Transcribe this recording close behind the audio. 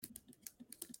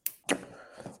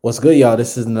What's good, y'all?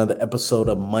 This is another episode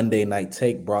of Monday Night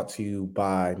Take brought to you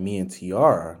by me and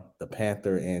TR, the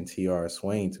Panther and TR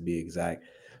Swain to be exact.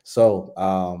 Shout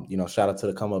out to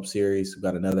the Come Up series. We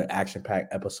got another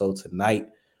action-packed episode tonight.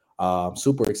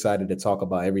 Super excited to talk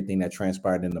about everything that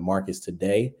transpired in the markets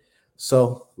today.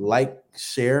 So, like,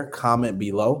 share, comment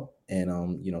below,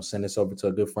 and send this over to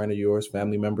a good friend of yours,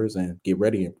 family members, and get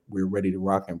ready. We're ready to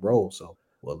rock and roll. So,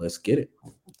 well, let's get it.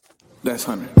 That's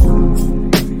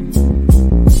 100.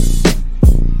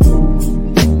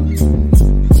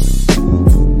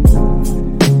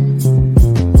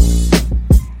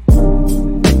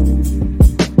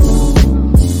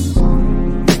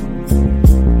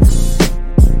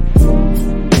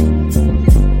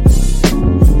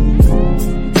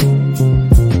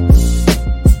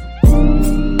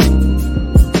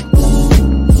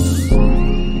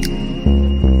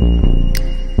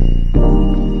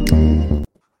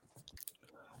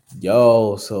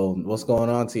 So what's going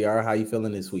on, TR? How you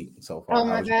feeling this week so far? Oh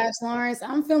my gosh, Lawrence,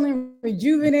 I'm feeling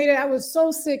rejuvenated. I was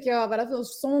so sick, y'all, but I feel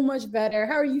so much better.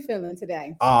 How are you feeling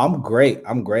today? Oh, I'm great.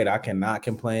 I cannot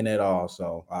complain at all.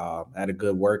 So had a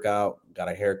good workout, got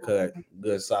a haircut,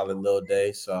 good solid little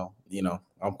day. So,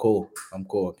 I'm cool. I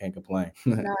can't complain.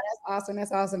 No, that's awesome.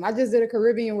 That's awesome. I just did a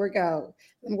Caribbean workout.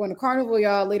 I'm going to Carnival,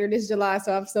 y'all, later this July.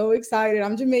 So I'm so excited.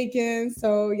 I'm Jamaican.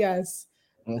 So yes.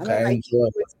 Okay.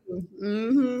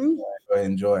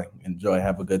 Enjoy.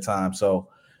 Have a good time. So,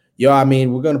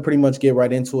 we're gonna pretty much get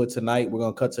right into it tonight. We're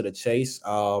gonna cut to the chase.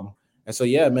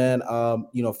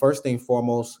 First thing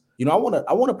foremost, I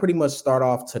want to pretty much start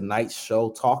off tonight's show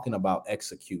talking about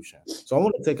execution. So I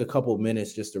want to take a couple of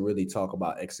minutes just to really talk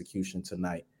about execution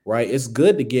tonight, right? It's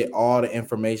good to get all the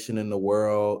information in the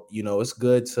world. It's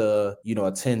good to,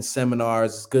 attend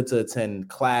seminars. It's good to attend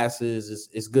classes.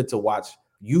 It's good to watch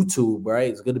YouTube, right?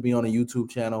 It's good to be on a YouTube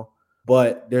channel.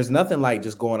 But there's nothing like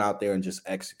just going out there and just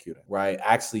executing, right?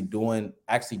 Actually doing,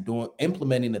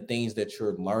 implementing the things that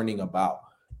you're learning about,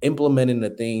 implementing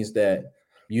the things that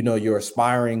you're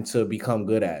aspiring to become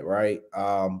good at, right?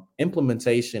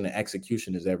 Implementation and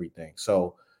execution is everything.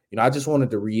 So, I just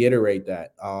wanted to reiterate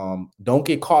that. Don't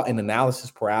get caught in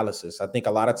analysis paralysis. I think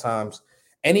a lot of times,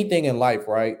 anything in life,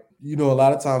 right? A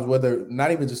lot of times, whether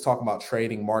not even just talking about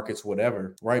trading, markets,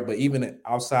 whatever, right? But even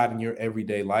outside in your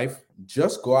everyday life,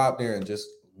 just go out there and just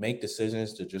make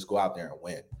decisions to just go out there and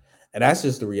win. And that's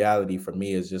just the reality for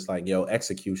me, is just like,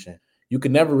 execution. You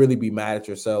can never really be mad at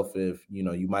yourself if,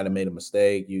 you might have made a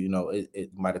mistake,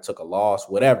 it might have took a loss,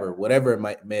 whatever it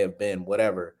may have been,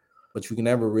 whatever. But you can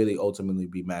never really ultimately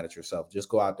be mad at yourself. Just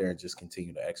go out there and just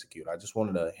continue to execute. I just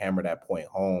wanted to hammer that point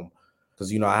home.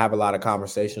 Because, I have a lot of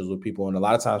conversations with people, and a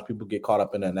lot of times people get caught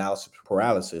up in analysis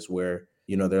paralysis where,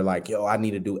 they're like, I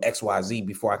need to do X, Y, Z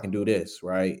before I can do this,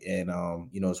 right? And,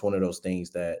 it's one of those things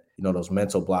that, those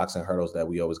mental blocks and hurdles that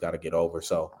we always got to get over.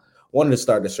 So wanted to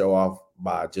start the show off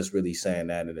by just really saying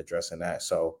that and addressing that.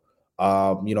 So, a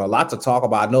lot to talk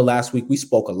about. I know last week we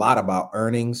spoke a lot about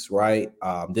earnings, right?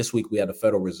 This week we had the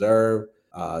Federal Reserve.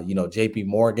 JP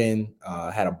Morgan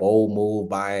had a bold move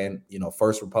buying,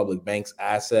 First Republic Bank's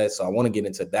assets. So I want to get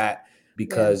into that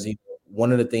because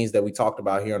one of the things that we talked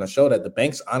about here on the show, that the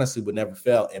banks honestly would never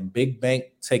fail, and big bank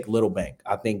take little bank.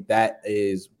 I think that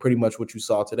is pretty much what you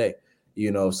saw today.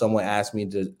 Someone asked me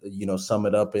to, sum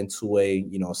it up into a,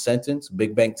 sentence: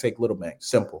 big bank take little bank.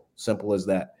 Simple as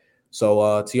that.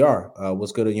 So TR,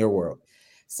 what's good in your world?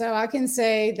 So I can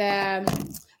say that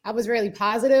I was really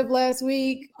positive last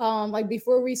week, like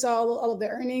before we saw all of the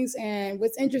earnings. And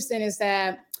what's interesting is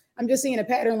that I'm just seeing a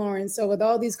pattern, Lawrence. So with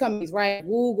all these companies, right?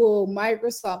 Google,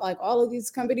 Microsoft, like all of these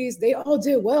companies, they all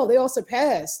did well. They all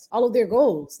surpassed all of their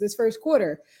goals this first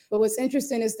quarter. But what's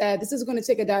interesting is that this is going to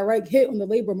take a direct hit on the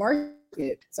labor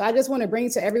market. So I just want to bring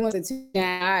to everyone's attention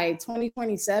that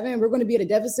 2027, we're going to be at a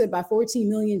deficit by 14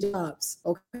 million jobs.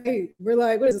 Okay. We're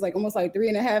like, what is this, like almost like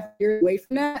 3.5 years away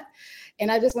from that. And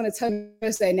I just want to tell you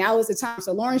that now is the time.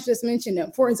 So Lawrence just mentioned the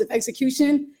importance of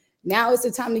execution. Now is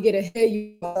the time to get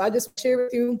ahead. I just share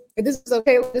with you, if this is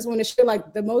okay, I just want to share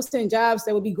like the most 10 jobs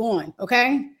that will be gone,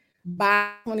 okay,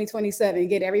 by 2027,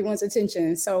 get everyone's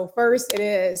attention. So first it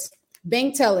is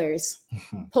bank tellers,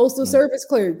 postal service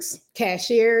clerks,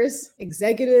 cashiers,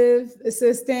 executive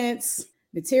assistants,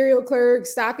 material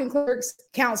clerks, stocking clerks,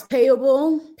 accounts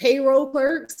payable, payroll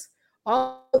clerks,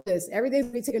 all of this, everything's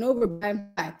going to be taken over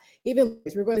by even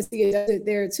we're going to see it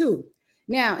there too.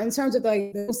 Now, in terms of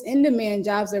like the most in-demand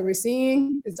jobs that we're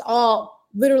seeing, it's all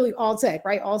literally all tech,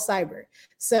 right? All cyber.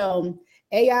 So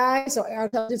AI, so artificial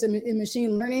intelligence and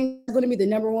machine learning is going to be the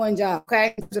number one job,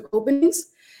 okay, in terms of openings.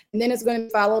 And then it's going to be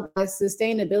followed by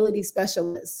sustainability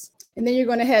specialists. And then you're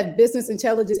going to have business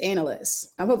intelligence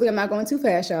analysts. Hopefully I'm not going too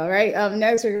fast, y'all, right?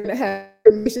 Next, you're going to have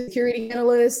information security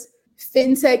analysts,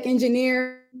 fintech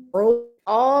engineer,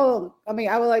 all, I mean,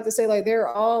 I would like to say like they're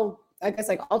all, I guess,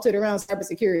 like altered around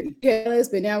cybersecurity analysts,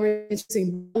 but now we're interested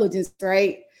in intelligence,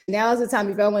 right? Now is the time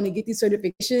if y'all want to get these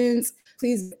certifications,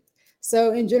 please.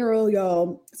 So in general,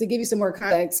 y'all, to give you some more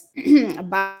context,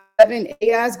 about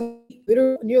AI is going to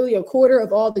be nearly a quarter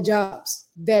of all the jobs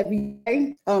that we.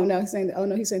 Oh no, he's saying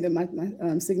that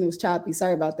my signal was choppy.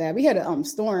 Sorry about that. We had a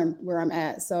storm where I'm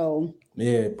at, so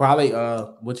yeah, probably.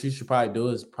 What you should probably do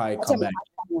is probably come back.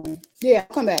 Yeah,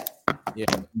 come back. Yeah,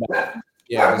 come back.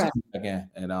 Yeah, let's come back again,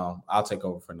 and I'll take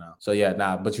over for now. So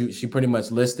yeah, but she pretty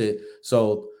much listed.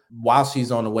 So while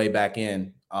she's on the way back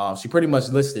in, she pretty much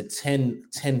listed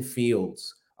 10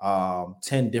 fields,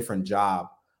 10 different job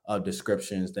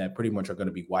descriptions that pretty much are going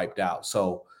to be wiped out.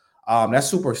 So that's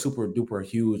super duper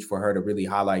huge for her to really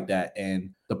highlight that.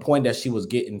 And the point that she was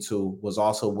getting to was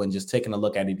also when just taking a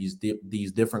look at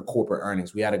these different corporate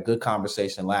earnings. We had a good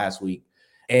conversation last week,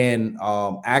 and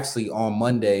actually on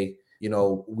Monday, you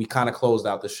know, we kind of closed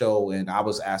out the show, and I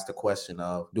was asked the question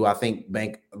of, do I think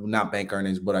not bank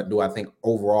earnings, but do I think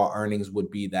overall earnings would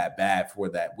be that bad for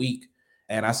that week?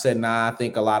 And I said, nah, I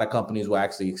think a lot of companies will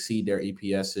actually exceed their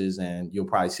EPSs, and you'll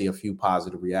probably see a few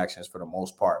positive reactions for the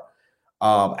most part.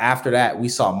 After that, we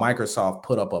saw Microsoft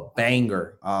put up a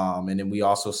banger. And then we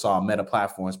also saw Meta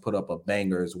Platforms put up a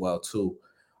banger as well, too.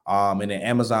 And then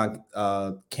Amazon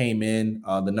came in.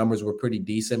 The numbers were pretty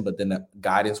decent, but then the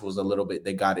guidance was a little bit,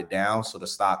 they got it down. So the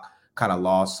stock kind of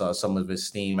lost some of its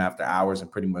steam after hours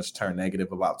and pretty much turned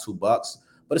negative about $2,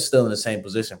 but it's still in the same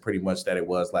position pretty much that it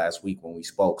was last week when we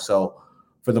spoke. So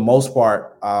for the most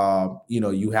part, you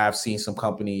know, you have seen some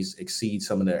companies exceed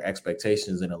some of their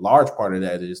expectations. And a large part of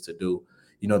that is to do,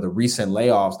 you know, the recent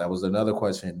layoffs. That was another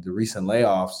question. The recent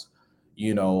layoffs,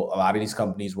 you know, a lot of these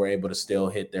companies were able to still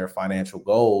hit their financial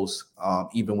goals,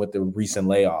 even with the recent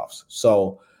layoffs.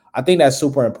 So I think that's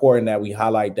super important that we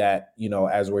highlight that, you know,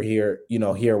 as we're here, you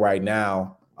know, here right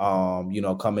now, you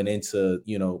know, coming into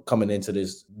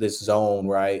this zone,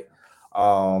 right?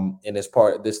 In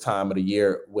this time of the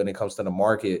year when it comes to the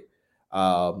market,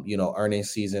 you know, earnings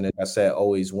season, as I said,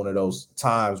 always one of those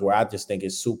times where I just think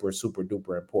it's super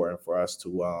duper important for us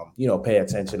to, you know, pay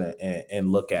attention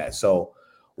and look at. So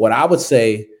what I would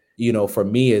say, you know, for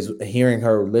me is hearing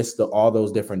her list all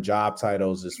those different job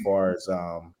titles as far as,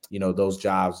 you know, those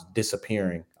jobs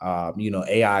disappearing. You know,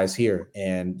 AI is here,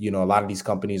 and, you know, a lot of these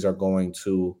companies are going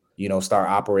to, you know,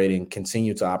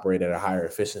 continue to operate at a higher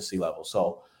efficiency level.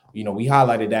 So, you know, we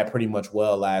highlighted that pretty much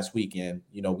well last week, and,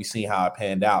 you know, we seen how it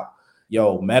panned out.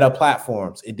 Yo, Meta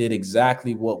Platforms, it did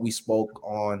exactly what we spoke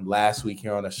on last week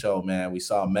here on the show, man. We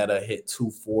saw Meta hit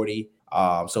 240.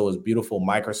 So it was beautiful.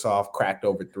 Microsoft cracked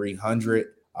over 300.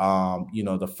 You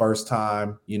know, the first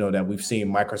time, you know, that we've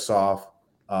seen Microsoft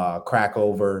crack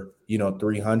over, you know,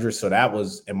 300. So that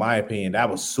was, in my opinion, that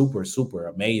was super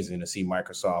amazing to see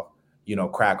Microsoft, you know,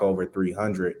 crack over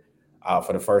 300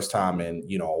 for the first time in,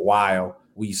 you know, a while.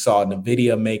 We saw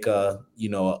NVIDIA make a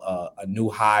new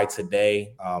high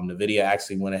today. NVIDIA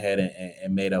actually went ahead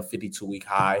and made a 52-week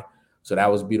high. So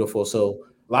that was beautiful. So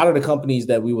a lot of the companies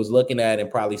that we was looking at, and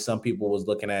probably some people was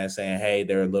looking at and saying, hey,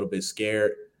 they're a little bit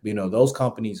scared. You know, those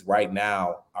companies right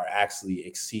now are actually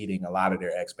exceeding a lot of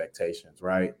their expectations,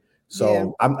 right?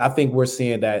 So yeah. I think we're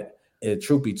seeing that,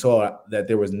 truth be told, that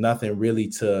there was nothing really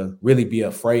to really be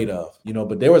afraid of, you know,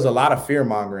 but there was a lot of fear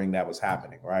mongering that was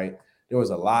happening, right? There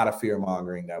was a lot of fear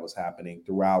mongering that was happening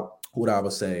throughout what I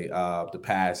would say the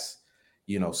past,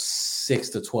 you know, 6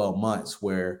 to 12 months,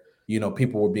 where, you know,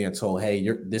 people were being told, hey,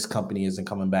 this company isn't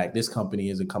coming back. This company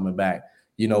isn't coming back.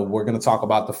 You know, we're going to talk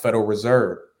about the Federal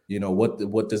Reserve. You know,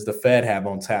 what does the Fed have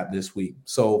on tap this week?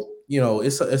 So, you know,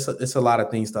 it's a lot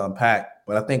of things to unpack.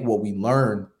 But I think what we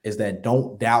learned is that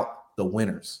don't doubt the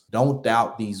winners. Don't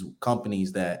doubt these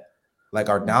companies that like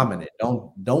are dominant.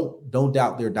 Don't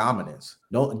doubt their dominance.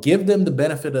 Don't give them the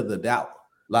benefit of the doubt.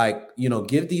 Like, you know,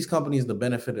 give these companies the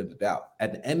benefit of the doubt.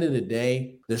 At the end of the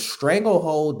day, the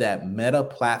stranglehold that Meta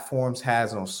Platforms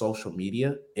has on social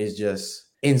media is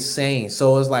just insane.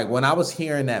 So it's like when I was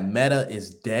hearing that Meta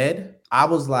is dead, I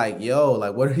was like, yo,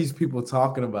 like, what are these people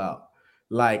talking about?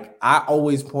 Like, I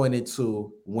always pointed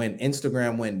to when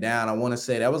Instagram went down. I want to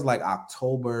say that was like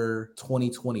October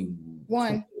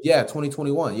 2021. Yeah,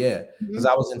 2021. Yeah, because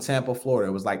I was in Tampa, Florida.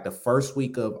 It was like the first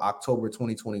week of October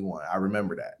 2021. I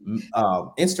remember that.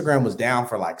 Instagram was down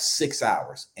for like 6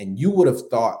 hours, and you would have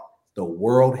thought the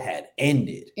world had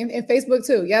ended. In Facebook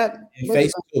too. Yep. In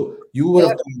Facebook, you would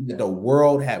have thought that the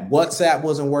world had WhatsApp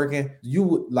wasn't working. You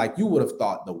would have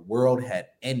thought the world had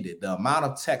ended. The amount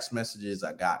of text messages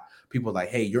I got, people like,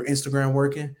 "Hey, your Instagram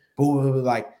working?"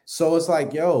 Like, so it's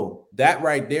like, yo, that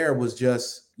right there was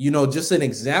just, just an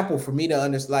example for me to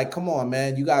understand. Like, come on,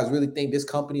 man, you guys really think this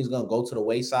company is gonna go to the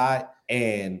wayside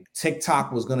and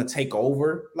TikTok was gonna take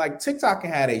over? Like, TikTok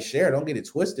can have a share. Don't get it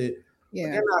twisted. Yeah,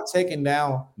 but they're not taking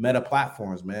down Meta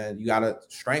platforms, man. You got a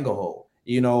stranglehold.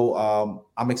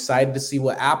 I'm excited to see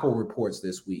what Apple reports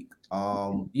this week.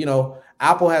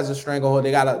 Apple has a stranglehold.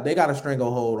 They got a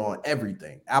stranglehold on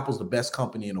everything. Apple's the best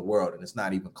company in the world, and it's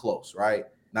not even close, right?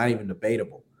 Not even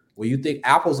debatable. Well, you think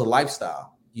Apple's a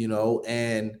lifestyle,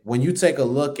 and when you take a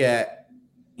look at,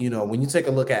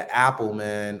 Apple,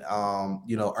 man,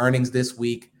 earnings this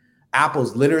week,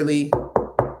 Apple's literally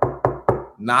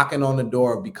knocking on the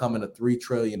door of becoming a $3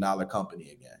 trillion company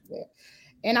again. Yeah.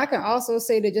 And I can also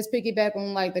say that just piggyback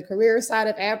on like the career side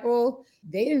of Apple,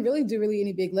 they didn't really do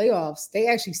any big layoffs. They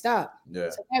actually stopped. Yeah.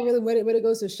 So that really what it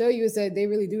goes to show you is that they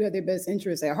really do have their best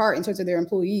interests at heart in terms of their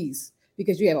employees,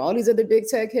 because you have all these other big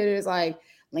tech hitters like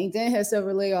LinkedIn has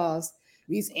several layoffs.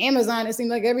 These Amazon, it seems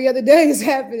like every other day is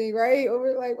happening, right?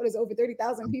 Over over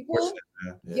 30,000 people.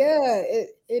 Yeah, it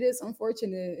is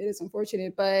unfortunate. It is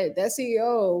unfortunate, but that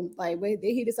CEO, like what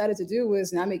he decided to do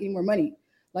was not make any more money.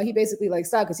 Like he basically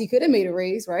stopped, because he could have made a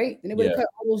raise, right? And it would have cut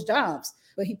all those jobs.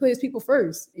 But he put his people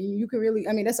first, and you can really,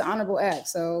 that's an honorable act.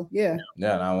 So yeah,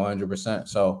 not 100%.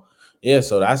 So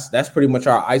so that's pretty much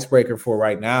our icebreaker for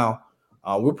right now.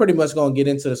 We're pretty much going to get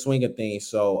into the swing of things.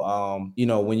 So,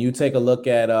 when you take a look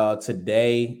at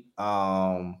today,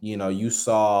 you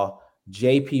saw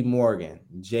JP Morgan,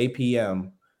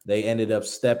 JPM, they ended up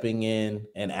stepping in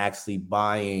and actually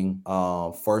buying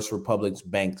First Republic's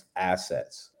bank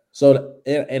assets. So,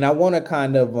 and I want to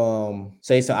kind of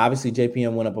say, so obviously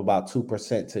JPM went up about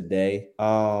 2% today.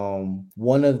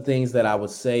 One of the things that I would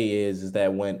say is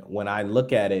that when I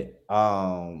look at it,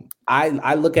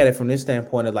 I look at it from this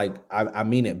standpoint of I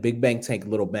mean it, big bank take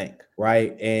little bank,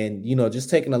 right? And just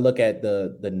taking a look at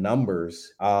the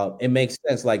numbers, it makes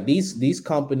sense. Like these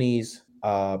companies,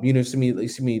 to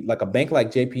me like a bank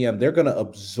like JPM, they're gonna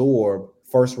absorb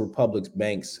First Republic's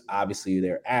banks, obviously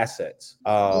their assets.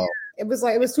 It was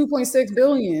 2.6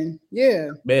 billion.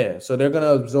 Yeah. So they're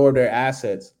gonna absorb their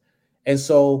assets. And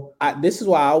so this is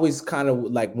why I always kind of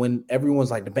like when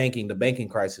everyone's like the banking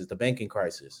crisis.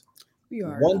 We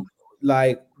are.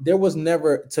 There was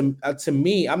never to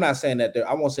me, I'm not saying that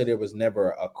I won't say there was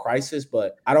never a crisis,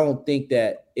 but I don't think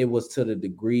that it was to the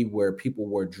degree where people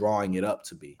were drawing it up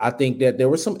to be. I think that there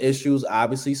were some issues,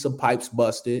 obviously some pipes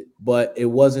busted, but it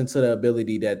wasn't to the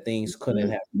ability that things couldn't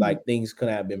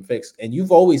have been fixed. And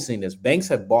you've always seen this. Banks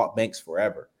have bought banks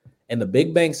forever, and the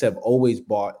big banks have always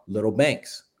bought little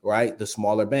banks, right? The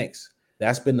smaller banks.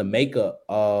 That's been the makeup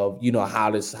of, how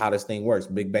this thing works.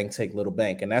 Big bank take little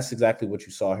bank. And that's exactly what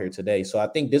you saw here today. So I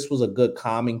think this was a good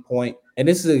calming point. And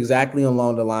this is exactly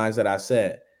along the lines that I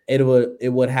said. It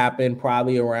would happen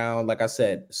probably around, like I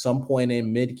said, some point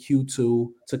in mid Q2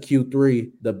 to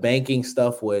Q3, the banking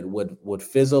stuff would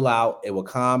fizzle out. It would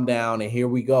calm down. And here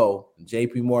we go.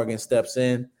 JP Morgan steps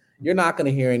in. You're not going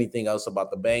to hear anything else about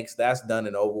the banks. That's done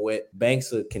and over with.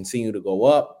 Banks will continue to go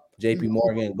up. JP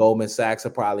Morgan, Goldman Sachs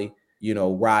will probably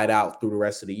ride out through the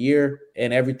rest of the year,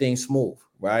 and everything's smooth,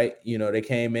 right? They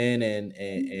came in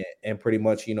and pretty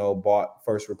much, bought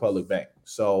First Republic Bank.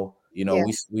 So,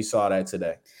 we saw that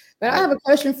today. But I have a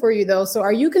question for you though. So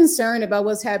are you concerned about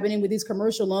what's happening with these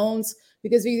commercial loans?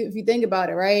 Because if you think about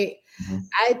it, right,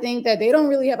 I think that they don't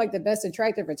really have the best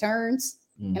attractive returns.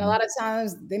 And a lot of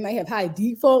times they might have high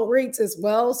default rates as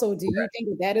well. So do you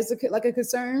think that is a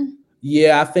concern?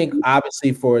 Yeah, I think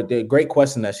obviously for the great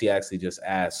question that she actually just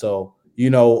asked. So,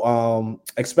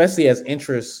 especially as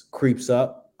interest creeps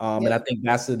up, and I think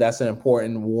that's an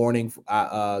important warning.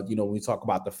 When we talk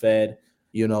about the Fed,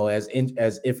 as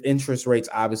if interest rates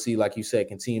obviously, like you said,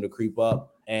 continue to creep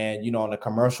up, and on the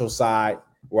commercial side,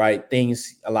 right,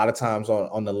 things a lot of times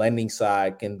on the lending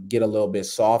side can get a little bit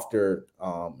softer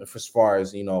as far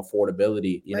as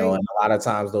affordability, and a lot of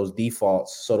times those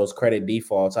those credit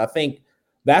defaults, I think.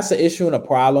 That's an issue and a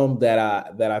problem that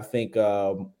I think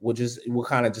we'll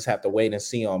kind of just have to wait and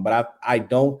see on. But I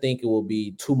don't think it will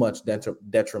be too much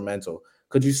detrimental.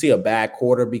 Could you see a bad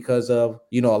quarter because of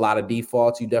a lot of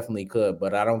defaults? You definitely could,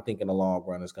 but I don't think in the long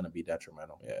run it's going to be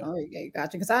detrimental. Yeah. Oh, yeah,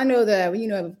 gotcha. Because I know that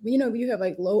you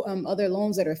have low other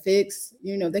loans that are fixed,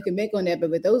 they can make on that, but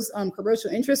with those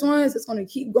commercial interest ones, it's going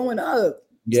to keep going up.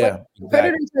 Yeah,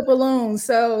 predator type of loans.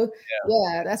 So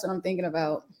yeah, that's what I'm thinking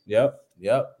about. Yep.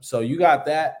 Yep. So you got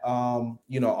that.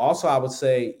 Also I would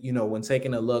say, when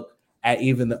taking a look at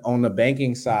even on the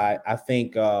banking side, I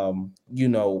think, I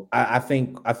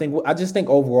just think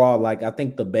overall, like, I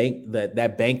think the bank,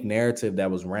 that bank narrative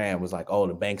that was ran was like, oh,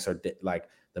 the banks are like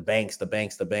the banks.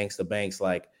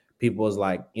 Like, people was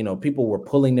like, people were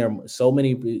pulling so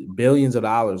many billions of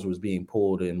dollars was being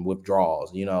pulled in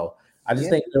withdrawals. I just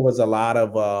think there was a lot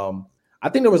of,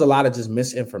 just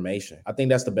misinformation. I think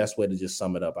that's the best way to just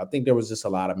sum it up. I think there was just a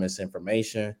lot of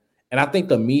misinformation. And I think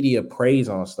the media preys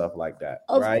on stuff like that,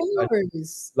 right?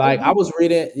 Like I was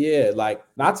reading, like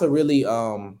not to really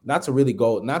go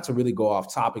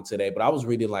off topic today, but I was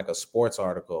reading like a sports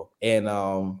article, and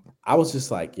I was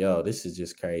just like, yo, this is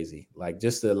just crazy. Like,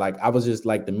 I was just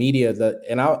like the media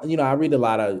I read a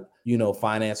lot of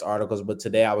finance articles, but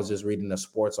today I was just reading a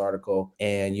sports article,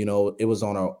 and it was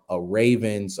on a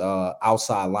Ravens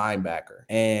outside linebacker,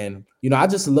 and I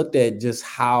just looked at just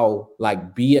how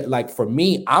for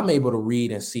me, I'm able to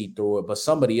read and see through it, but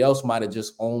somebody else might have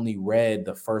just only read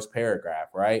the first paragraph,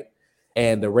 right?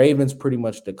 And the Ravens pretty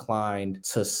much declined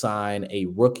to sign a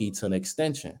rookie to an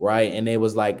extension, right? And they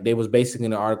was basically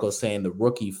in the article saying the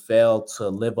rookie failed to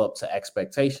live up to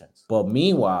expectations. But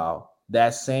meanwhile,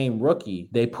 that same rookie,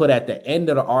 they put at the end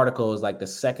of the article is like the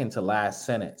second to last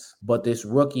sentence. But this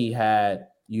rookie had,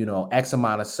 X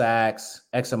amount of sacks,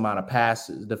 X amount of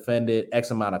passes defended,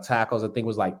 X amount of tackles. I think it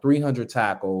was like 300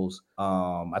 tackles.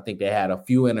 I think they had a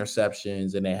few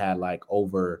interceptions, and they had like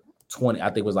over 20, I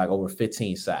think it was like over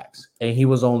 15 sacks. And he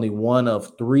was only one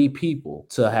of 3 people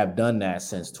to have done that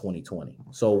since 2020.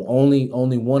 So only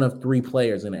one of 3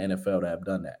 players in the NFL to have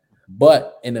done that.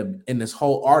 But in this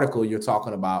whole article, you're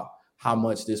talking about how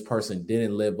much this person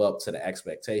didn't live up to the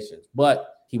expectations,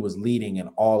 but he was leading in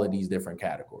all of these different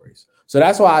categories. So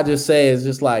that's why I just say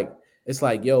it's like,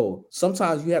 yo,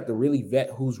 sometimes you have to really vet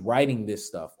who's writing this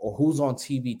stuff or who's on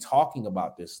TV talking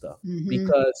about this stuff,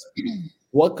 because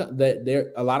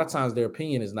a lot of times their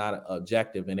opinion is not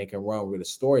objective, and they can run with a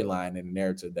storyline and a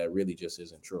narrative that really just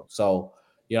isn't true. So,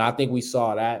 I think we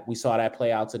saw that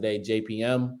play out today.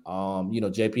 JPM,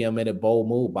 JPM made a bold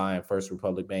move buying First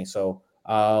Republic Bank. So,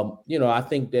 I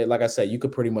think that, like I said, you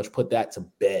could pretty much put that to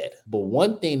bed. But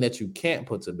one thing that you can't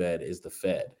put to bed is the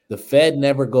Fed. The Fed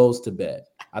never goes to bed.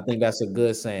 I think that's a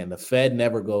good saying. The Fed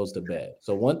never goes to bed.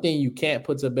 So one thing you can't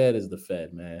put to bed is the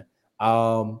Fed, man.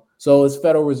 So it's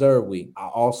Federal Reserve Week.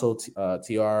 Also,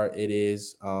 TR, it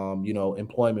is,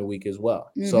 employment week as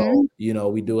well. So,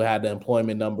 we do have the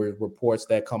employment numbers reports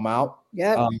that come out.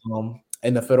 Yeah.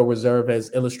 And the Federal Reserve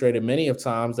has illustrated many of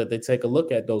times that they take a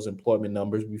look at those employment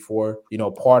numbers before,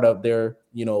 part of their,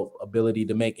 ability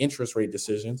to make interest rate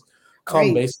decisions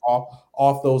come based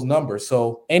off those numbers.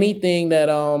 So anything that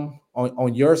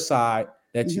on your side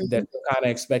that you're kind of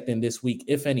expecting this week,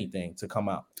 if anything, to come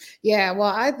out? Yeah,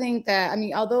 well, I think that,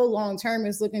 although long term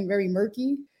is looking very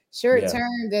murky, short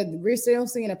term, that we're still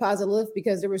seeing a positive lift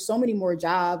because there were so many more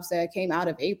jobs that came out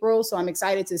of April. So I'm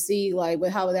excited to see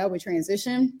how that would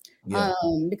transition.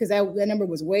 Because that number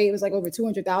was it was like over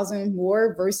 200,000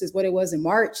 more versus what it was in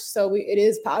March. So it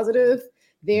is positive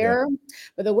there.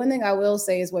 But the one thing I will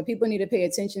say is what people need to pay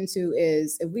attention to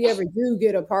is if we ever do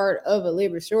get a part of a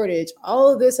labor shortage,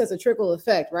 all of this has a trickle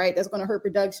effect, right? That's going to hurt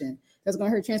production. That's going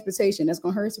to hurt transportation. That's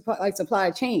going to hurt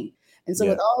supply chain. And so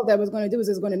what all of that was going to do is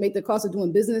it's going to make the cost of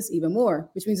doing business even more,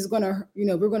 which means it's going to,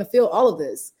 we're going to feel all of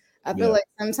this. I feel like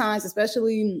sometimes,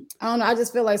 especially, I don't know, I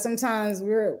just feel like sometimes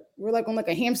we're like on like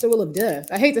a hamster wheel of death.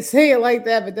 I hate to say it like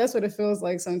that, but that's what it feels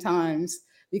like sometimes,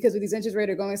 because with these interest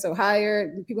rates are going so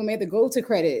higher, people may have to go to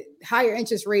credit, higher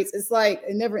interest rates. It's like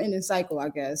a never ending cycle, I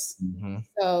guess.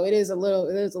 So it is a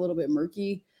little bit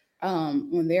murky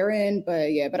on their end,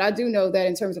 but I do know that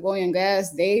in terms of oil and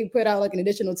gas, they put out like an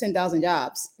additional 10,000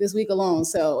 jobs this week alone.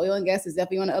 So oil and gas is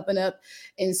definitely on the up and up,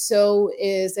 and so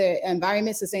is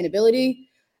environment sustainability.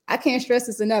 I can't stress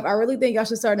this enough. I really think y'all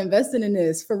should start investing in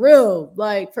this for real.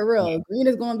 Like for real, green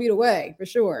is going to be the way for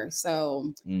sure.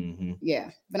 So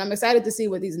but I'm excited to see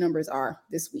what these numbers are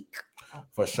this week.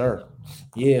 For sure.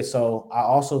 Yeah. So I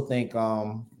also think,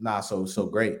 so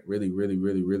great. Really, really,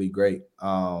 really, really great.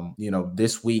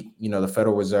 This week, the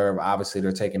Federal Reserve, obviously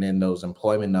they're taking in those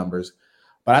employment numbers,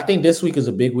 but I think this week is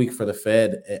a big week for the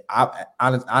Fed.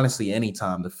 Honestly,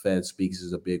 anytime the Fed speaks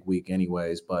is a big week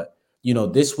anyways, but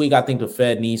this week, I think what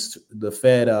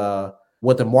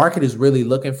the market is really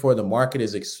looking for, the market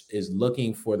is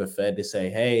looking for the Fed to say,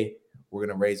 hey, we're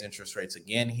going to raise interest rates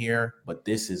again here, but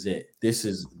this is it. This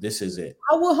is it.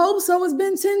 I will hope so. It's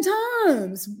been 10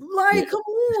 times. Come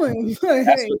on.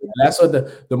 That's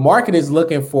what the market is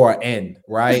looking for, an end,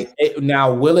 right?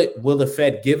 Now, will the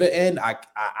Fed give an end? I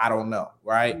don't know,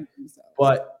 right?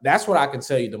 But that's what I can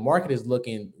tell you. The market is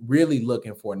really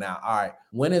looking for now. All right,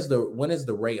 when is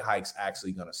the rate hikes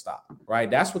actually going to stop? Right,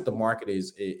 that's what the market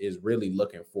is really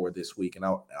looking for this week. And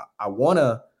I want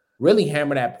to really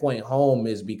hammer that point home,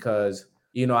 is because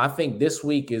I think this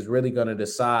week is really going to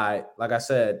decide, like I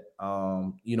said,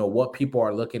 what people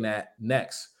are looking at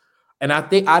next. And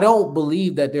I don't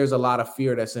believe that there's a lot of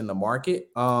fear that's in the market.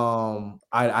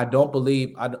 I don't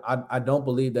believe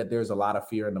that there's a lot of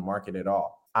fear in the market at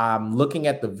all. I'm looking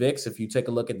at the VIX. If you take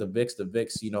a look at the VIX,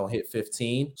 hit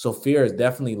 15. So fear has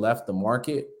definitely left the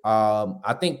market.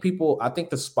 I think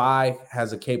the SPY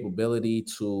has a capability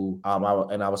to,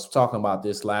 and I was talking about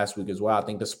this last week as well. I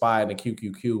think the SPY and the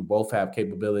QQQ both have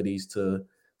capabilities to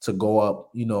go up,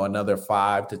 another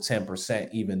 5 to 10%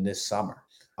 even this summer.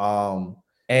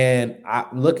 And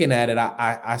looking at it,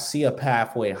 I see a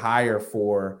pathway higher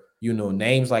for,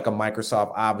 names like a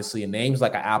Microsoft, obviously, and names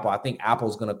like an Apple. I think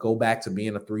Apple's going to go back to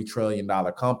being a $3 trillion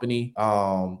company.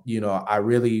 I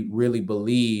really, really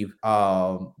believe,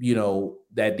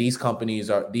 that these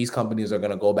companies are going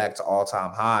to go back to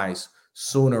all-time highs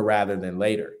sooner rather than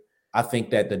later. I think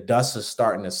that the dust is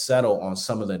starting to settle on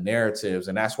some of the narratives.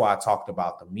 And that's why I talked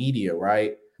about the media,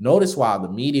 right? Notice while the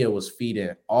media was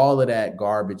feeding all of that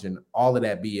garbage and all of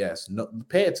that BS,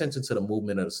 pay attention to the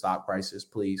movement of the stock prices,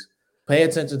 please. Pay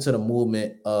attention to the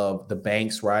movement of the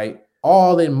banks, right?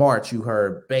 All in March, you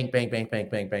heard bang, bang, bang, bang,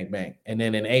 bang, bang, bang. And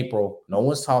then in April, no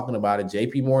one's talking about it.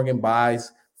 JP Morgan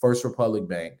buys First Republic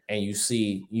Bank, and you've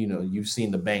seen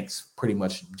the banks pretty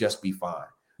much just be fine.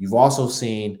 You've also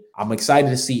seen, I'm excited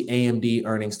to see AMD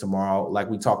earnings tomorrow. Like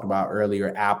we talked about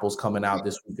earlier, Apple's coming out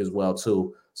this week as well,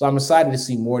 too. So I'm excited to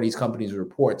see more of these companies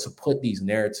report to put these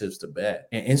narratives to bed.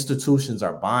 And institutions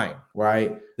are buying,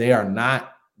 right?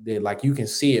 Like you can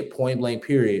see it point blank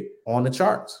period on the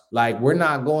charts. Like we're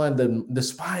not going, the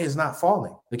SPY is not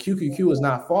falling. The QQQ is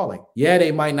not falling. Yeah,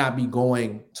 they might not be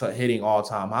going to hitting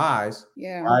all-time highs.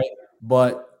 Yeah. Right.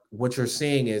 But what you're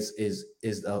seeing is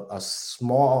a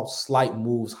small, slight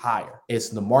moves higher. It's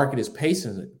the market is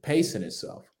pacing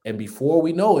itself. And before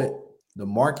we know it, the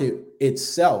market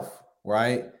itself,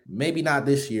 right? Maybe not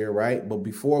this year, right? But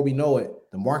before we know it,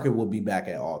 the market will be back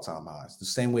at all-time highs. The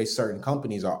same way certain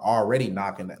companies are already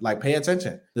knocking that. Like, pay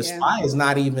attention. The SPY is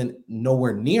not even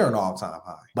nowhere near an all-time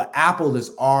high. But Apple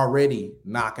is already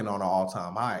knocking on an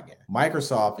all-time high again.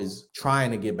 Microsoft is trying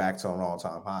to get back to an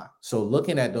all-time high. So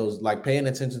looking at those, like paying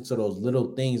attention to those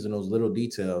little things and those little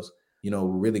details, will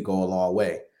really go a long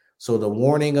way. So the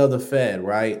warning of the Fed,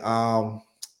 right? I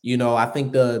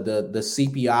think the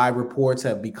CPI reports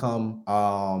have become,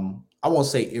 I won't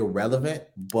say irrelevant,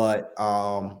 but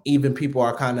even people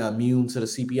are kind of immune to the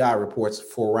CPI reports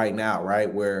for right now,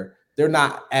 right? Where they're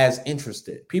not as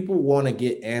interested. People want to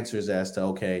get answers as to,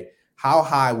 okay, how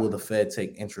high will the Fed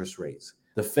take interest rates?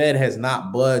 The Fed has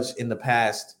not budged in the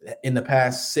past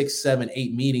 6, 7,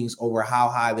 8 meetings over how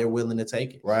high they're willing to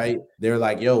take it, right? They're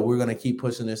like, yo, we're going to keep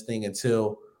pushing this thing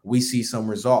until we see some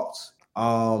results.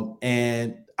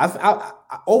 And I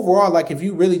overall, like if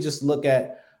you really just look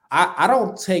at, I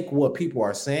don't take what people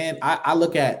are saying. I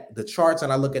look at the charts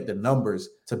and I look at the numbers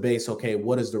to base, okay,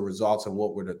 what is the results and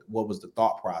what was the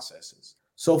thought processes?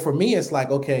 So for me, it's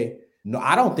like, okay, no,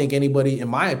 I don't think anybody, in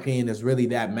my opinion, is really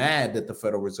that mad that the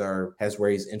Federal Reserve has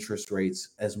raised interest rates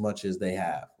as much as they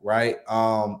have, right?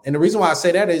 And the reason why I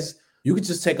say that is you could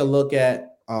just take a look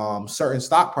at certain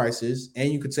stock prices, and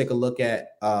you could take a look at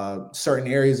certain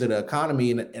areas of the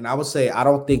economy. And I would say, I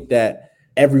don't think that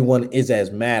everyone is as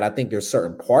mad. I think there's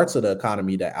certain parts of the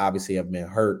economy that obviously have been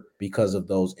hurt because of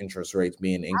those interest rates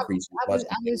being increased. I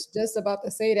was just about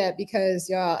to say that because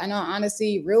y'all, I know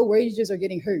honestly, real wages are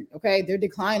getting hurt. Okay, they're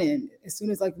declining as soon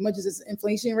as much as this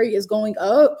inflation rate is going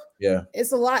up. Yeah,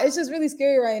 it's a lot. It's just really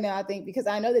scary right now, I think, because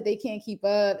I know that they can't keep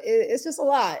up. It's just a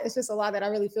lot. It's just a lot that I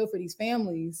really feel for these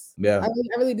families. Yeah, I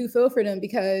really do feel for them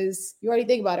because you already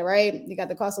think about it, right? You got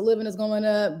the cost of living is going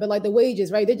up, but like the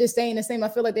wages, right? They're just staying the same. I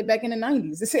feel like they're back in the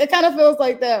 90s. It kind of feels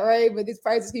like that, right? But these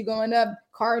prices keep going up.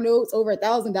 Car notes over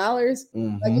 $1,000.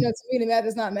 Mm-hmm. Like, to me, the math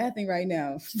is not mathing right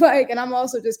now. And I'm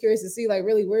also just curious to see,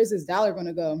 really, where's this dollar going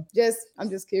to go? I'm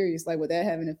just curious, would that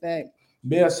have an effect?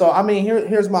 Yeah. So I mean,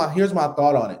 here's my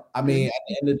thought on it. I mean,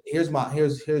 here's what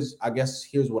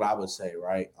I would say,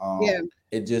 right?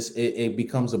 It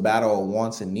becomes a battle of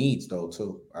wants and needs, though,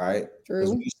 too. All right. True.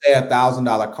 When you say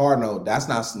 $1,000 car note, that's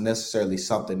not necessarily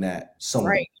something that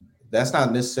someone. Right. That's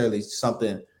not necessarily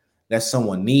something that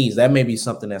someone needs. That may be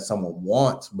something that someone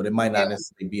wants, but it might not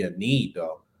necessarily be a need,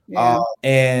 though. Yeah.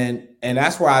 And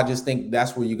that's where I just think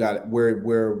that's where you got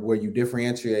where you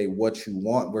differentiate what you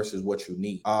want versus what you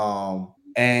need.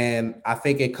 And I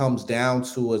think it comes down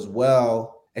to as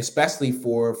well, especially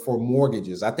for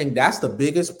mortgages. I think that's the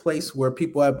biggest place where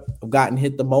people have gotten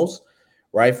hit the most,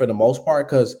 right? For the most part,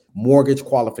 because mortgage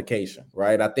qualification,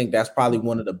 right? I think that's probably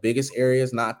one of the biggest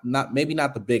areas, not maybe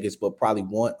not the biggest, but probably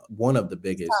one of the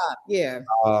biggest. Yeah.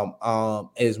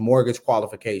 Is mortgage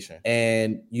qualification.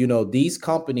 And these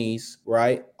companies,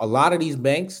 right? A lot of these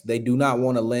banks, they do not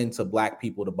want to lend to Black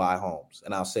people to buy homes.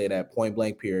 And I'll say that point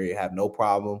blank period. Have no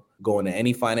problem going to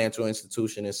any financial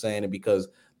institution and saying it, because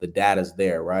the data's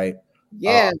there, right?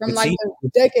 Yeah, from like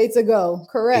decades ago.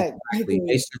 Correct. Exactly.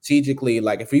 They strategically,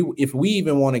 like if we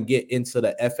even want to get into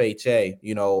the FHA,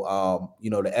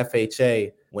 the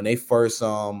FHA when they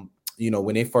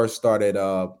first started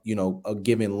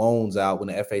giving loans out, when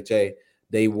the FHA,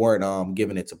 they weren't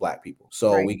giving it to Black people.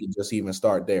 So we can just even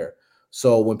start there.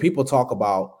 So when people talk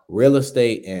about real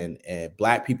estate and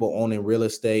Black people owning real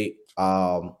estate,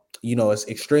 it's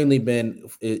extremely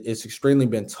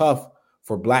been tough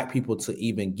for Black people to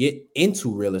even get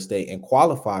into real estate and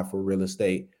qualify for real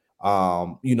estate,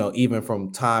 even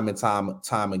from time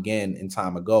again and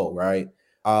time ago, right?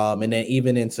 And then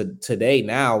even into today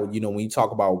now, when you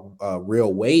talk about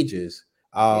real wages,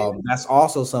 that's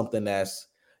also something that's,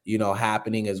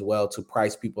 happening as well, to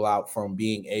price people out from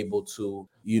being able to,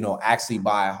 actually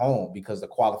buy a home, because the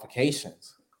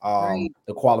qualifications, a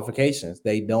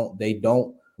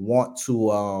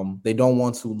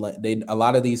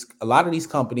lot of these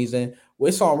companies, and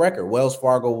it's on record, Wells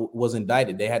Fargo was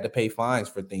indicted. They had to pay fines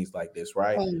for things like this,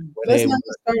 right? Let's not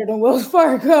get started on Wells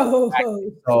Fargo.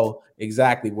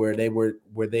 Exactly, where they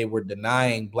were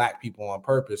denying Black people on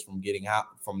purpose from getting out,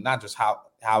 from not just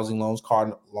housing loans,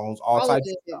 car loans, all types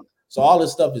of stuff. So all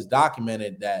this stuff is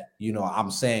documented that,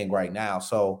 I'm saying right now.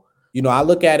 So, I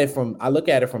look at it from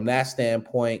that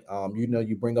standpoint.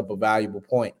 You bring up a valuable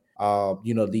point.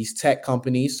 These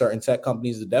certain tech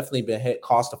companies have definitely been hit.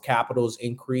 Cost of capital has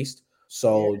increased.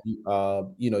 So,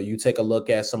 you take a look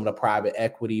at some of the private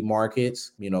equity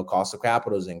markets, cost of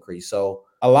capital has increased. So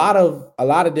a lot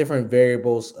of different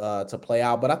variables to play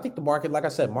out. But I think the market, like I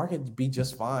said, market be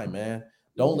just fine, man.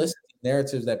 Don't listen to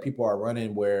narratives that people are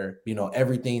running where,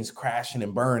 everything's crashing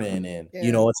and burning and,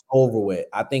 it's over with.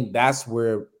 I think that's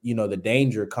where, the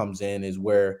danger comes in, is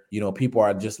where, people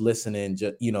are just listening,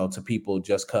 to people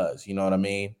just cause, you know what I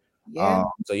mean? Yeah.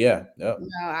 No,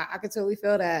 I could totally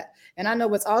feel that. And I know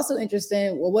what's also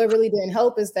interesting, what really didn't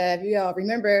help is that, if you all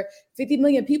remember, 50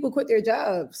 million people quit their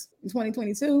jobs in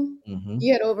 2022. Mm-hmm.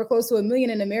 You had over close to 1 million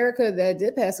in America that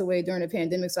did pass away during the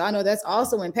pandemic. So I know that's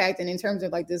also impacting in terms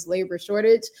of like this labor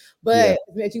shortage. But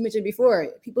as you mentioned before,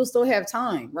 people still have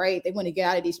time, right? They want to get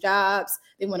out of these jobs.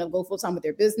 They want to go full time with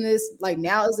their business. Like,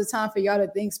 now is the time for y'all to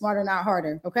think smarter, not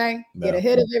harder. Okay. Get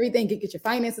ahead of everything, get your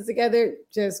finances together,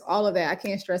 just all of that. I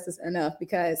can't stress this enough,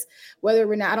 because whether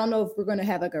we're not, I don't know if we're going to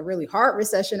have like a really hard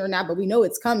recession or not, but we know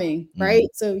it's coming, right?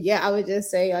 So I would just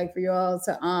say, like, for you all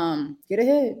to get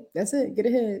ahead. That's it. Get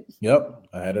ahead. Yep,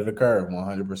 ahead of the curve,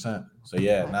 100%. So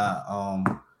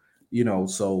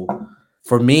so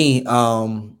for me,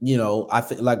 I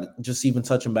think, like, just even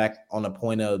touching back on the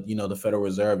point of, the Federal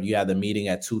Reserve, you had the meeting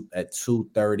at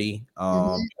 2:30.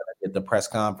 At the press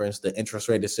conference, the interest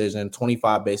rate decision,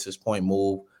 25 basis point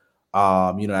move.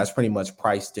 That's pretty much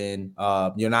priced in.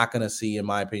 You're not going to see, in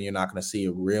my opinion, a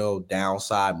real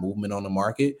downside movement on the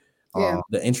market.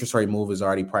 The interest rate move is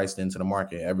already priced into the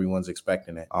market. Everyone's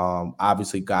expecting it.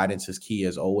 Obviously, guidance is key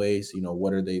as always.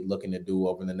 What are they looking to do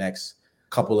over the next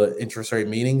couple of interest rate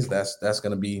meetings? That's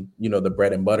going to be, the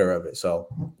bread and butter of it. So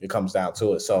it comes down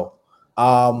to it. So,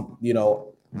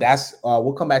 that's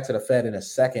we'll come back to the Fed in a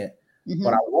second.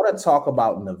 But I want to talk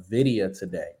about NVIDIA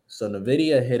today. So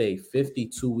NVIDIA hit a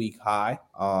 52-week high.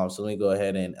 So let me go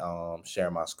ahead and share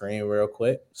my screen real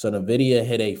quick. So NVIDIA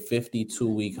hit a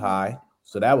 52-week high.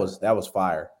 So that was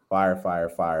fire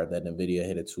that NVIDIA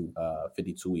hit a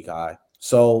 52-week high.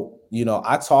 So,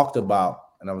 I talked about,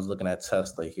 and I was looking at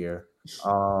Tesla here.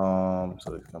 So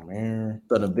come here.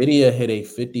 So NVIDIA hit a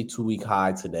 52-week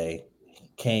high today,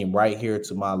 came right here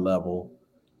to my level,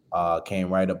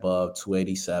 came right above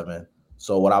 287.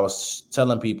 So what I was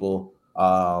telling people,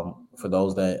 for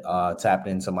those that tapped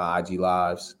into my IG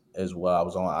lives as well, I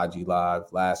was on IG live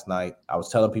last night. I was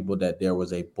telling people that there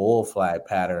was a bull flag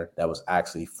pattern that was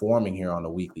actually forming here on the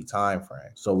weekly time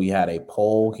frame. So we had a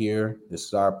pole here. This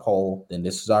is our pole. Then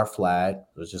this is our flag.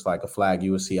 It was just like a flag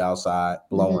you would see outside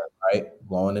blowing, right?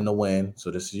 Blowing in the wind.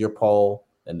 So this is your pole,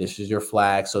 and this is your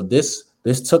flag. So this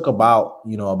took about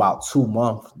 2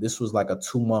 months. This was like a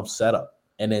 2-month setup.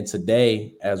 And then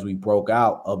today, as we broke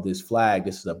out of this flag,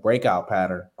 this is a breakout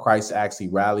pattern. Price actually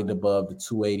rallied above the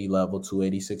 280 level,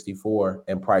 280.64,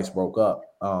 and price broke up,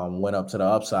 went up to the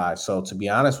upside. So to be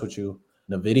honest with you,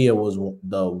 NVIDIA was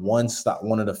the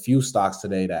one of the few stocks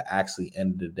today that actually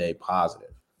ended the day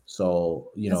positive.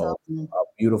 So, awesome. A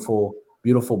beautiful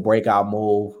breakout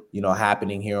move,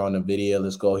 happening here on NVIDIA.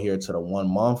 Let's go here to the 1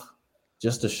 month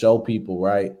just to show people,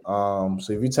 right? So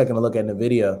if you're taking a look at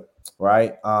NVIDIA,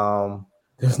 right,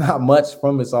 there's not much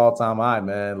from its all-time high,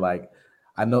 man. Like,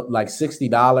 I know like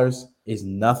 $60 is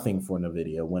nothing for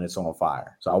NVIDIA when it's on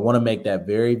fire. So I want to make that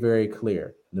very, very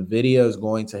clear. NVIDIA is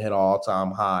going to hit an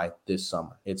all-time high this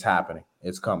summer. It's happening.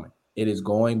 It's coming. It is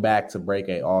going back to break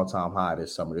an all-time high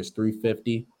this summer. It's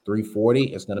 350,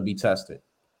 340. It's going to be tested.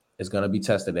 It's going to be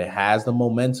tested. It has the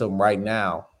momentum right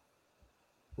now,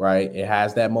 right? It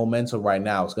has that momentum right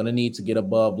now. It's going to need to get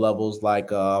above levels like,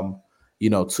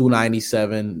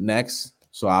 297 next.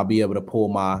 So I'll be able to pull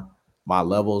my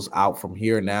levels out from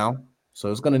here now. So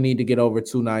it's going to need to get over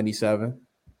 297,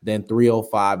 then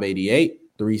 305.88,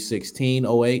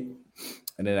 316.08,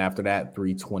 and then after that,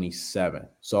 327.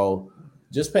 So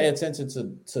just pay attention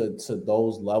to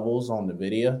those levels on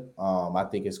NVIDIA. I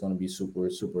think it's going to be super,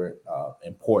 super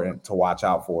important to watch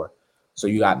out for. So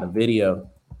you got NVIDIA.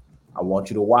 I want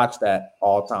you to watch that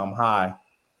all-time high,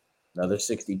 another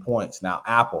 60 points. Now,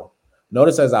 Apple.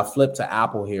 Notice as I flip to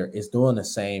Apple here, it's doing the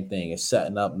same thing. It's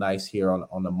setting up nice here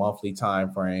on the monthly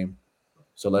time frame.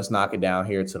 So let's knock it down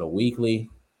here to the weekly.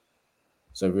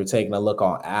 So if you're taking a look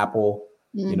on Apple,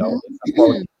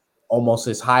 it's almost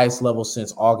its highest level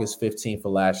since August 15th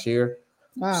of last year.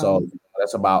 Wow. So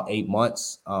that's about 8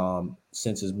 months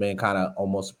since it's been kind of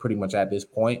almost pretty much at this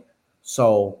point.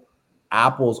 So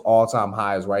Apple's all-time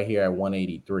high is right here at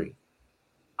 183.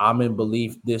 I'm in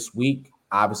belief this week.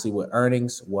 Obviously, with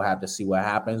earnings, we'll have to see what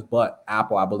happens. But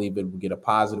Apple, I believe it will get a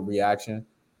positive reaction.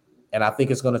 And I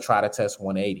think it's going to try to test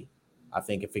 180. I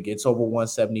think if it gets over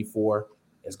 174,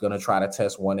 it's going to try to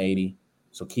test 180.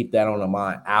 So keep that on the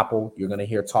mind. Apple, you're going to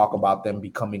hear talk about them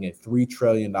becoming a $3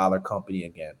 trillion company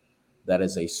again. That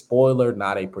is a spoiler,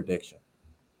 not a prediction.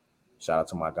 Shout out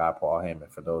to my guy, Paul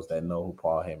Heyman, for those that know who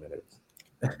Paul Heyman is.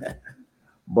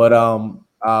 But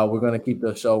we're going to keep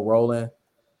the show rolling.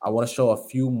 I want to show a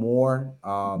few more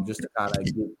just to kind of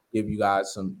give you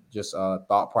guys some just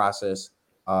thought process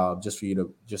just for you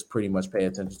to just pretty much pay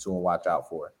attention to and watch out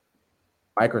for.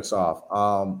 Microsoft,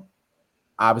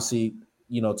 obviously,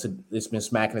 it's been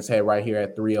smacking its head right here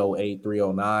at 308,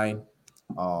 309.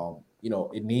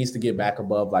 It needs to get back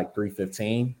above like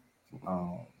 315.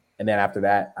 And then after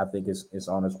that, I think it's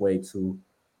on its way to,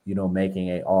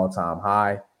 making an all-time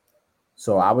high.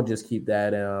 So I would just keep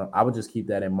that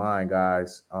in mind,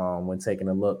 guys, when taking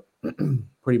a look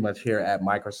pretty much here at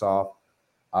Microsoft.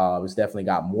 It's definitely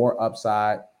got more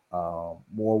upside,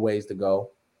 more ways to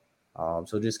go.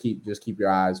 So just keep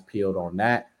your eyes peeled on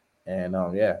that. And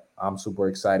I'm super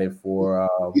excited for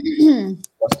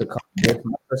what's to come with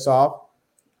Microsoft.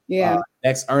 Yeah.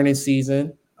 Next earnings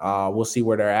season, we'll see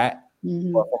where they're at.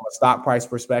 Mm-hmm. But from a stock price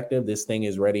perspective, this thing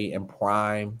is ready and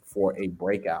prime for a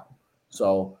breakout.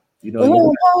 So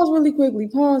pause really quickly.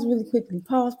 Pause.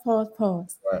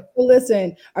 Right. Well,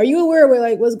 listen, are you aware of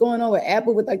what's going on with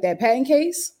Apple with that patent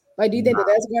case? Do you think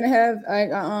that's going to have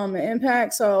an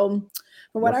impact? So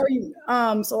from what I read,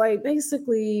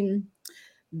 basically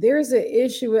there's an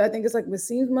issue. I think it's with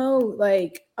SeamSmo,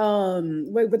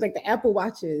 with the Apple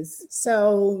watches.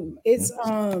 So it's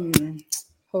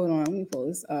hold on, let me pull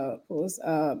this up.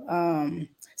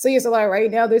 So yes, right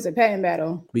now there's a patent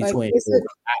battle between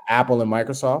Apple and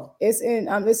Microsoft. It's in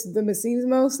it's the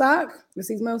Macimo stock.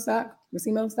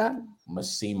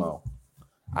 Macimo.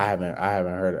 I haven't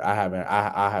heard it.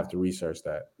 I have to research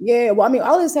that. Yeah, well,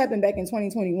 all this happened back in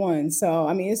 2021. So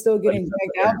it's still getting back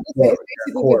out. Right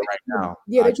now.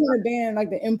 Yeah, they're trying to ban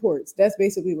the imports. That's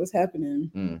basically what's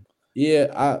happening.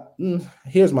 Yeah,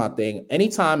 here's my thing.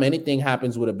 Anytime anything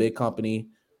happens with a big company,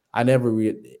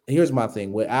 here's my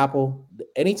thing with Apple.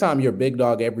 Anytime you're a big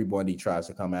dog, everybody tries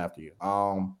to come after you.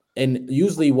 And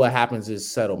usually what happens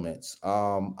is settlements.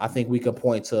 I think we could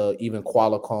point to even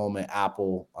Qualcomm and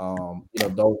Apple.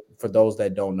 For those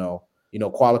that don't know,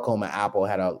 Qualcomm and Apple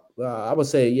had I would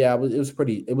say,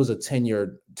 it was a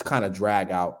 10-year kind of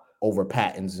drag out over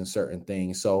patents and certain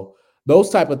things. So those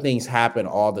type of things happen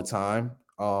all the time.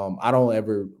 I don't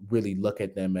ever really look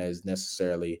at them as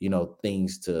necessarily,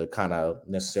 things to kind of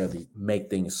necessarily make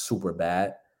things super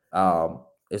bad.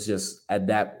 It's just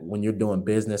when you're doing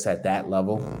business at that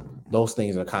level, those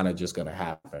things are kind of just going to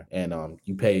happen. And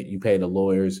you pay the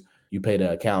lawyers, you pay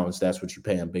the accountants. That's what you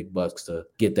pay them big bucks to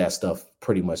get that stuff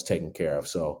pretty much taken care of.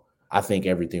 So I think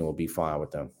everything will be fine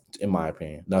with them, in my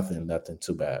opinion. Nothing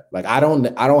too bad. I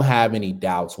don't have any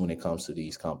doubts when it comes to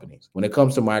these companies. When it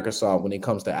comes to Microsoft, when it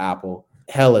comes to Apple,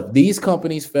 hell, if these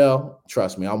companies fail,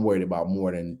 trust me, I'm worried about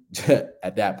more than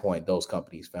at that point those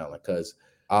companies failing, because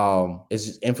it's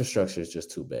just infrastructure is just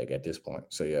too big at this point.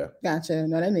 So yeah. Gotcha.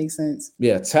 No, that makes sense.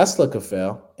 Yeah, Tesla could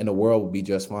fail and the world would be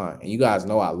just fine. And you guys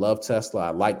know I love Tesla. I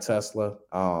like Tesla.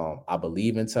 I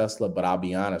believe in Tesla, but I'll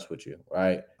be honest with you,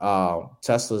 right?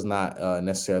 Tesla's not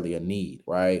necessarily a need,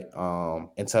 right?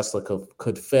 And Tesla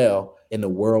could fail and the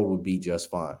world would be just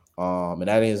fine. And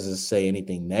that isn't to say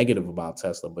anything negative about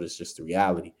Tesla, but it's just the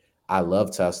reality. I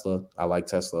love Tesla. I like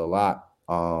Tesla a lot.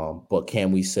 But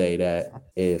can we say that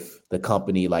if the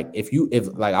company, like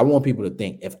I want people to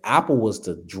think, if Apple was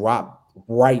to drop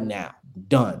right now,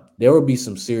 done, there would be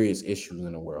some serious issues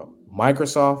in the world.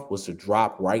 Microsoft was to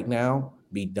drop right now,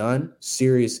 be done,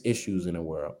 serious issues in the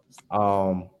world.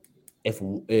 If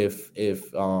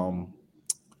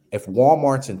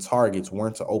Walmarts and Targets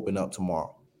weren't to open up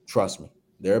tomorrow, trust me,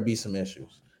 there'd be some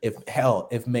issues. If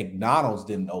McDonald's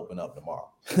didn't open up tomorrow,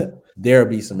 there'd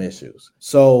be some issues.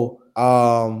 So,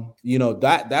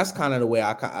 that's kind of the way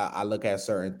I look at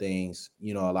certain things,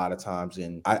 a lot of times.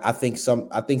 And I think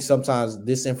sometimes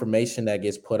this information that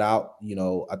gets put out,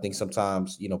 I think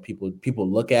sometimes, people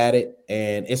look at it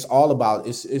and it's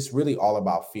really all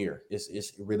about fear.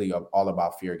 It's really all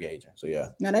about fear gauging. So yeah.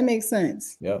 Now that makes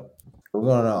sense. Yep. We're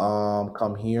gonna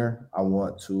come here. I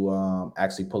want to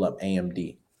actually pull up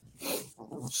AMD.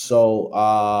 So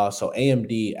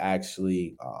AMD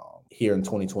actually here in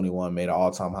 2021 made an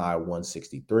all-time high of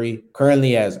 163.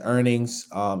 Currently has earnings.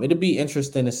 It'll be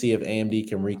interesting to see if AMD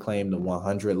can reclaim the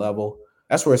 100 level.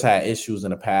 That's where it's had issues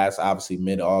in the past. Obviously,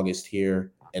 mid-August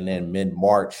here, and then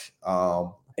mid-March,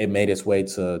 it made its way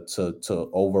to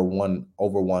over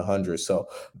 100. So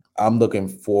I'm looking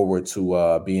forward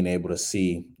to being able to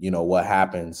see, what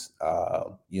happens,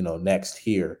 next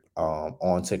here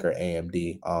on ticker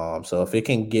AMD. So if it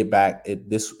can get back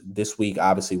this week,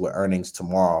 obviously with earnings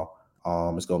tomorrow,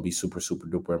 it's going to be super, super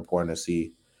duper important to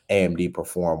see AMD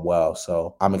perform well.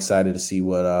 So I'm excited to see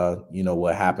what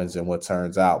what happens and what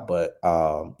turns out. But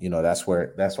that's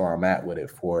where I'm at with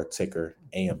it for ticker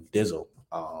AMDizzle.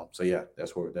 So yeah,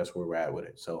 that's where we're at with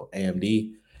it. So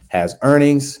AMD has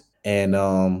earnings, and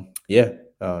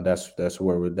that's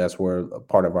where a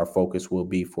part of our focus will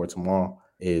be for tomorrow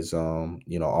is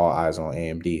all eyes on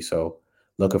AMD. So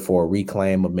looking for a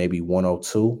reclaim of maybe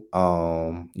 102.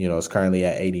 It's currently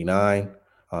at 89.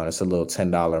 It's a little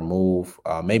 $10 move.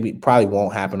 Probably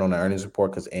won't happen on the earnings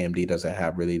report because AMD doesn't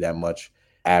have really that much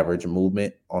average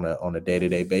movement on a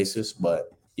day-to-day basis. But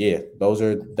yeah,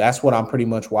 that's what I'm pretty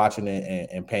much watching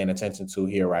and paying attention to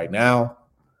here right now.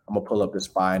 I'm gonna pull up the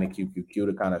SPY and the QQQ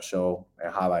to kind of show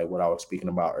and highlight what I was speaking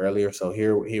about earlier. So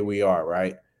here we are,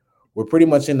 right? We're pretty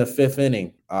much in the fifth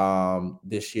inning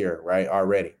this year, right?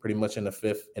 Already, pretty much in the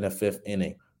fifth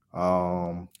inning.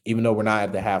 Even though we're not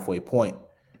at the halfway point,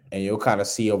 and you'll kind of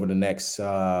see over the next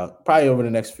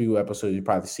few episodes, you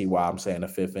probably see why I'm saying the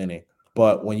fifth inning.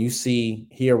 But when you see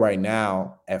here right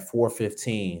now at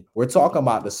 415, we're talking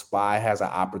about the SPY has an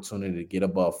opportunity to get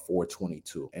above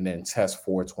 422 and then test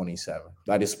 427.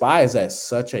 Like the SPY is at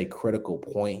such a critical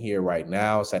point here right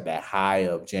now. It's at that high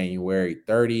of January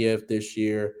 30th this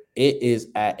year. It is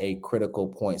at a critical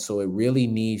point. So it really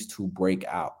needs to break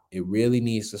out. It really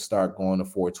needs to start going to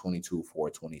 422,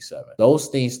 427. Those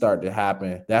things start to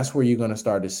happen. That's where you're going to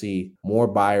start to see more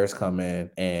buyers come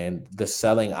in, and the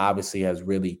selling obviously has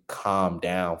really calmed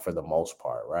down for the most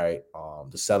part, right?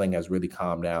 The selling has really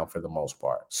calmed down for the most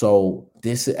part. So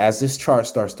as this chart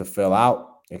starts to fill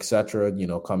out, etc.,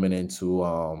 coming into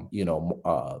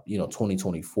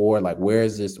 2024, like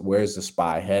where's the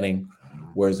SPY heading?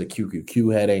 Where's the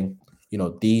QQQ heading?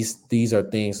 These are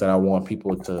things that I want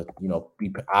people to,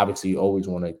 be obviously always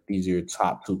want to. These are your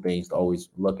top two things to always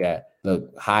look at.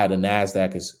 The high of the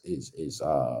NASDAQ is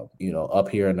up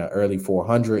here in the early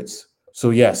 400s.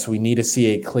 So yes, we need to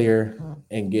see it clear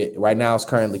and get. Right now,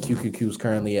 QQQ is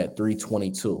currently at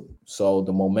 322. So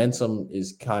the momentum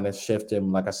is kind of shifting,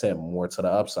 like I said, more to the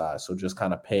upside. So just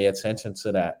kind of pay attention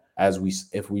to that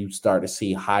if we start to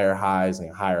see higher highs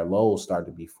and higher lows start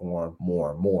to be formed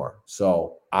more and more.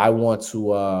 So I want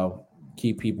to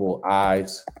keep people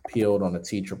eyes peeled on the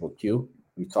TQQQ.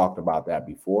 We talked about that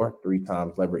before. 3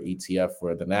 times levered ETF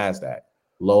for the NASDAQ.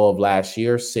 Low of last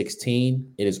year,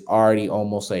 16. It is already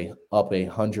almost up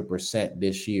 100%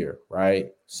 this year,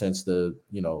 right? Since the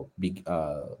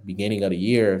beginning of the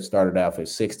year, started off at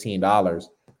 $16,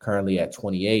 currently at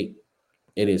 28.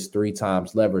 It is 3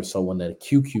 times leverage. So when the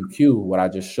QQQ, what I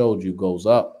just showed you, goes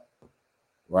up,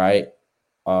 right?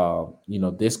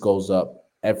 This goes up,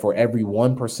 and for every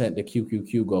 1% the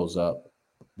QQQ goes up,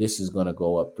 this is going to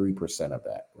go up 3% of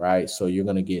that, right? So you're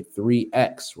going to get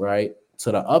 3x, right?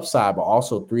 to the upside, but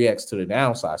also 3x to the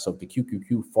downside. So if the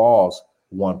QQQ falls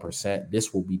 1%,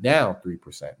 this will be down 3%.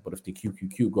 But if the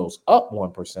QQQ goes up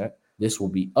 1%, this will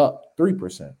be up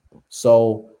 3%.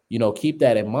 So, keep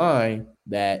that in mind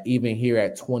that even here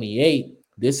at 28,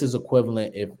 this is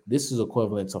equivalent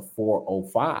to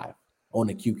 405 on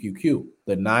the QQQ.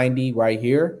 The 90 right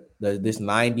here, this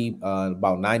 90,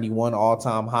 about 91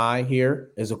 all-time high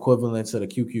here is equivalent to the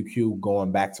QQQ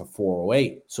going back to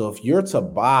 408. So if you're to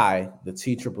buy the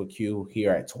TQQQ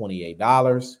here at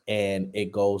 $28 and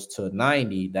it goes to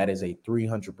 90, that is a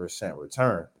 300%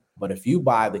 return. But if you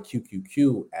buy the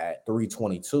QQQ at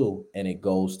 322 and it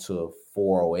goes to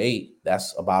 408,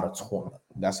 that's about a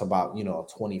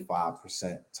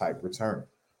 25% type return.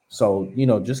 So,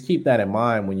 just keep that in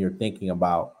mind when you're thinking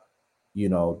about,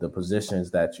 the positions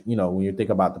that, when you think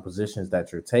about the positions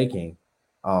that you're taking,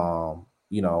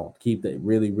 keep that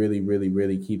really, really, really,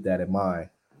 really keep that in mind,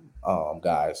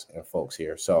 guys and folks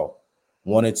here. So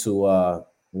wanted to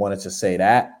say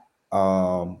that,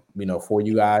 for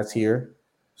you guys here.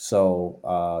 So,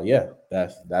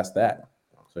 that's that.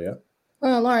 So, yeah.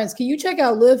 Lawrence, can you check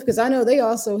out Lyft? Because I know they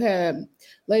also had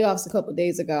layoffs a couple of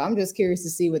days ago. I'm just curious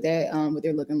to see what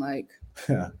they're looking like.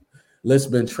 Lyft's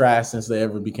been trash since they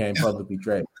ever became publicly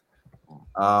traded.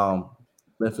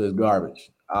 Lyft is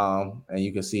garbage. And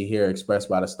you can see here expressed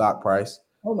by the stock price.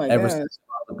 Oh my ever God. since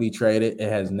publicly traded,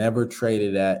 it has never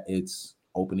traded at its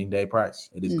opening day price.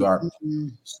 It is garbage. Mm-hmm.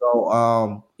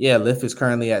 So Lyft is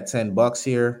currently at $10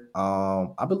 here.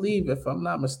 I believe, if I'm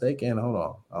not mistaken,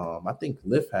 hold on. I think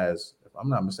Lyft has, if I'm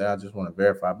not mistaken, I just want to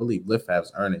verify. I believe Lyft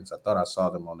has earnings. I thought I saw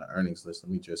them on the earnings list.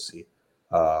 Let me just see.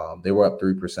 They were up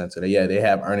 3% today. Yeah, they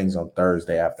have earnings on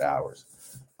Thursday after hours.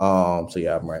 So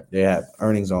yeah, I'm right. They have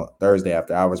earnings on Thursday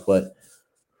after hours, but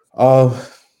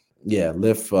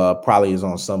Lyft probably is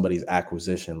on somebody's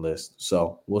acquisition list.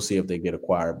 So we'll see if they get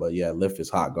acquired. But yeah, Lyft is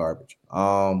hot garbage.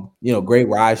 Great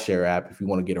ride share app if you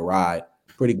want to get a ride.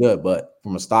 Pretty good. But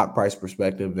from a stock price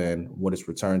perspective and what it's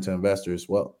returned to investors,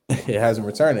 well, it hasn't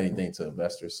returned anything to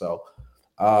investors. So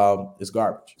it's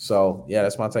garbage. So yeah,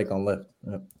 that's my take on Lyft.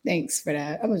 Yep. Thanks for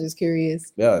that. I was just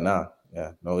curious. Yeah,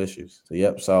 no issues. So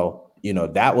yep. So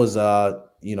that was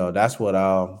that's what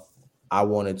I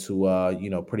wanted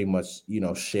to pretty much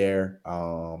share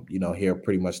here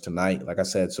pretty much tonight. Like I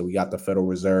said, so we got the Federal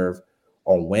Reserve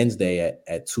on Wednesday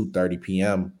at 2:30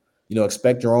 p.m.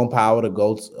 Expect Jerome Powell to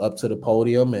go up to the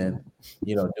podium and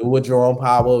do what Jerome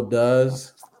Powell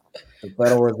does. The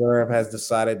Federal Reserve has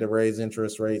decided to raise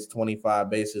interest rates 25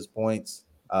 basis points.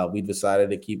 We decided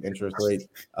to keep interest rates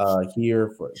here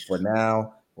for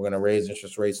now. We're going to raise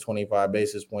interest rates 25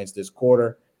 basis points this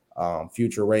quarter.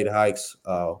 Future rate hikes,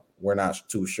 we're not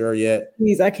too sure yet.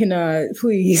 Please, I cannot.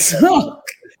 Please.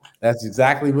 That's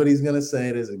exactly what he's going to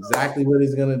say. That's exactly what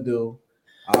he's going to do.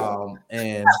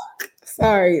 And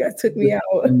sorry, that took me out.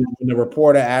 When the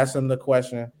reporter asked him the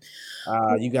question,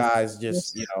 you guys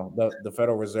just, the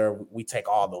Federal Reserve, we take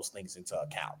all those things into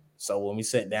account. So when we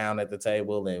sit down at the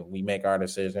table and we make our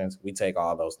decisions, we take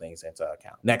all those things into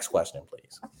account. Next question,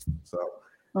 please. So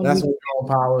that's what Jerome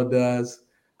Powell does.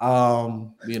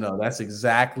 That's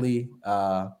exactly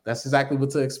what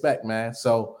to expect, man.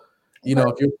 So,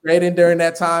 if you're trading during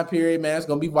that time period, man, it's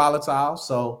going to be volatile.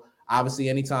 So obviously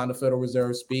anytime the Federal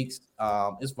Reserve speaks,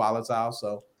 it's volatile.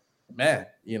 So, man,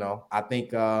 I think,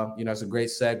 it's a great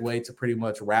segue to pretty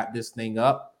much wrap this thing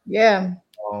up. Yeah.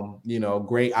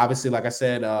 Great. Obviously, like I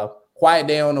said, quiet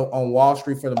day on Wall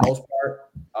Street for the most part.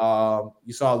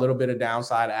 You saw a little bit of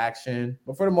downside action,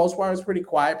 but for the most part, it's pretty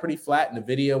quiet, pretty flat.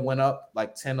 Nvidia went up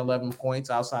like 10, 11 points.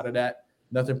 Outside of that,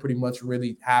 nothing pretty much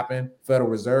really happened. Federal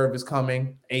Reserve is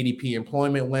coming. ADP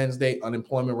employment Wednesday,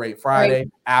 unemployment rate Friday,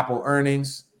 right. Apple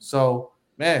earnings. So,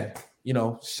 man,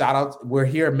 shout out. We're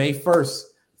here May 1st,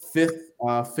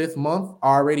 fifth month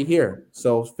already here.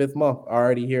 So 5th month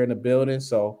already here in the building.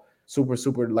 So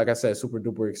super, like I said, super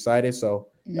duper excited. So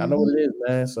y'all know what it is,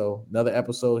 man. So another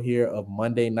episode here of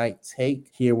Monday Night Take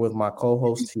here with my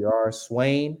co-host Tiara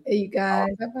Swain. Hey, you guys.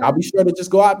 I'll be sure to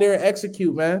just go out there and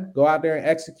execute, man. Go out there and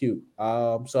execute.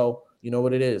 So you know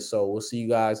what it is. So we'll see you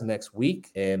guys next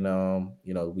week. And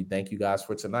we thank you guys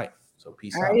for tonight. So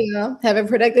peace out. Have a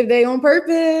productive day on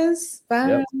purpose.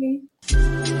 Bye.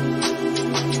 Yep.